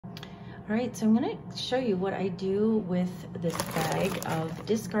All right, so I'm gonna show you what I do with this bag of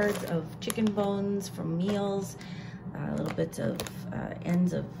discards of chicken bones from meals, little bits of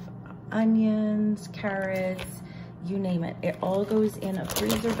ends of onions, carrots, you name it. It all goes in a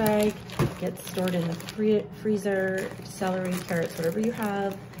freezer bag, gets stored in the freezer, celery, carrots, whatever you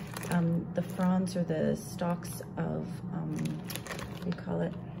have. The fronds or the stalks of, what do you call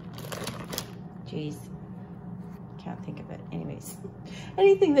it? Geez, can't think of it. Anyways,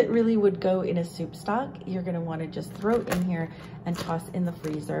 anything that really would go in a soup stock, you're gonna wanna just throw it in here and toss in the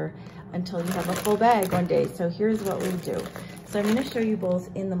freezer until you have a full bag one day. So here's what we do. So I'm gonna show you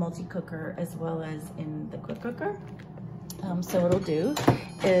both in the multi-cooker as well as in the quick cooker. So what I'll do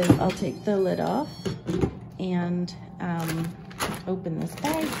is I'll take the lid off and open this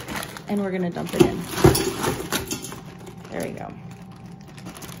bag, and we're gonna dump it in. There we go.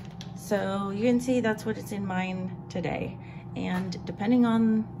 So you can see that's what it's in mine today. And depending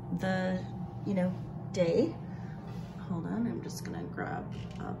on the, day, hold on, I'm just gonna grab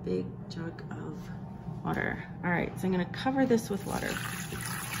a big jug of water. All right, so I'm gonna cover this with water.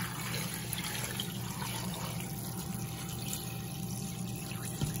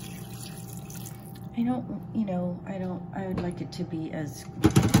 I would like it to be as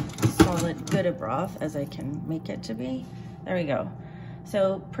solid, good a broth as I can make it to be. There we go.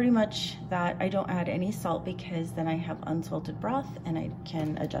 So pretty much that. I don't add any salt because then I have unsalted broth and I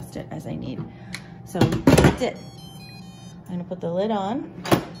can adjust it as I need. So that's it. I'm gonna put the lid on,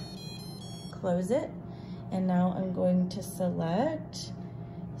 close it, and now I'm going to select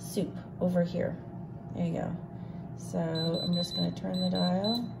soup over here. There you go. So I'm just gonna turn the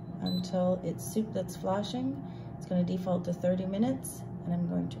dial until it's soup that's flashing. It's gonna default to 30 minutes, and I'm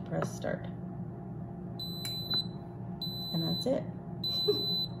going to press start. And that's it.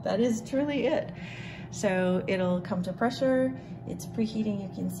 That is truly it. So it'll come to pressure. It's preheating, you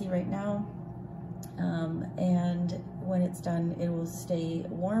can see right now. And when it's done, it will stay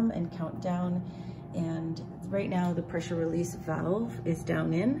warm and count down. And right now the pressure release valve is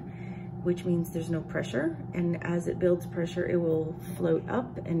down in, which means there's no pressure. And as it builds pressure, it will float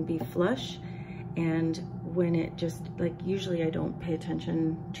up and be flush. And when it just, usually I don't pay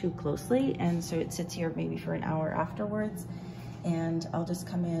attention too closely. And so it sits here maybe for an hour afterwards. And I'll just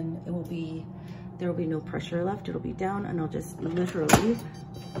come in, there will be no pressure left, it'll be down, and I'll just literally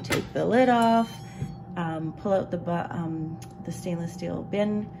take the lid off, pull out the stainless steel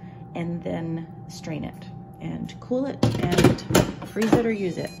bin, and then strain it and cool it and freeze it or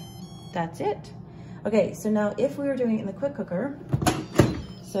use it. That's it. Okay, so now if we were doing it in the quick cooker,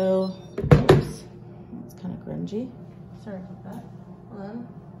 so, oops, it's kind of grungy. Sorry about that. Hold on,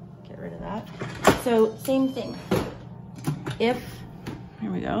 get rid of that. So same thing.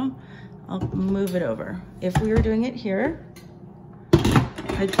 Here we go, I'll move it over. If we were doing it here,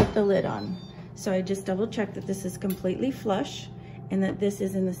 I'd put the lid on. So I just double check that this is completely flush and that this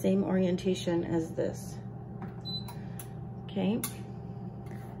is in the same orientation as this. Okay.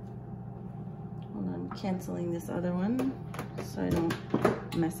 Hold on, canceling this other one so I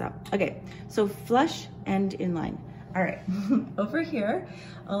don't mess up. Okay, so flush and in line. All right, over here,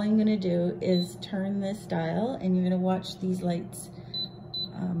 all I'm gonna do is turn this dial, and you're gonna watch these lights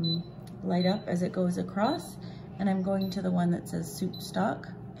light up as it goes across. And I'm going to the one that says soup stock,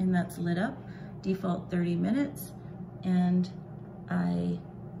 and that's lit up, default 30 minutes. And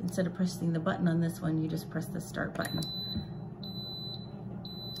instead of pressing the button on this one, you just press the start button.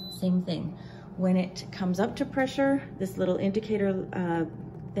 Same thing. When it comes up to pressure, this little indicator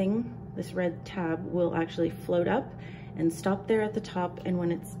thing, this red tab will actually float up and stop there at the top. And when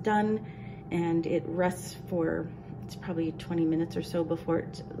it's done and it rests for, it's probably 20 minutes or so before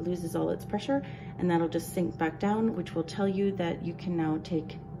it loses all its pressure, and that'll just sink back down, which will tell you that you can now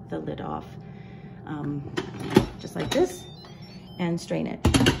take the lid off, just like this, and strain it.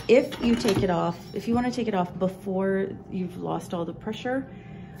 If you take it off, if you want to take it off before you've lost all the pressure,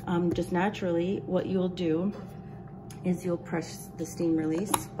 just naturally, what you'll do is you'll press the steam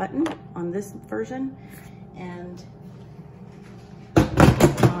release button on this version, and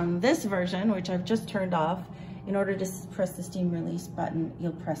on this version, which I've just turned off, in order to press the steam release button,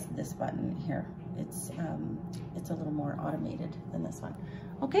 you'll press this button here. It's a little more automated than this one.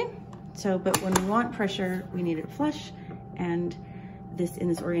 Okay, so, but when we want pressure, we need it flush, and this in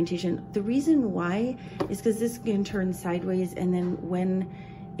this orientation. The reason why is because this can turn sideways, and then when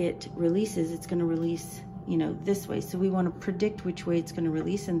it releases, it's gonna release, this way. So we wanna predict which way it's gonna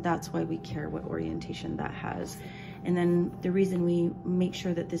release, and that's why we care what orientation that has. And then the reason we make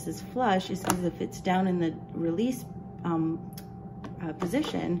sure that this is flush is because if it's down in the release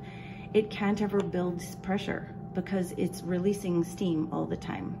position, it can't ever build pressure because it's releasing steam all the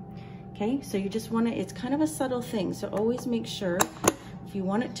time. Okay, so you just want to, it's kind of a subtle thing, so always make sure if you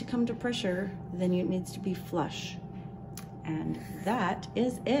want it to come to pressure, then it needs to be flush. And that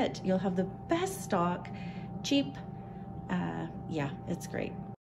is it. You'll have the best stock, cheap. Yeah, it's great.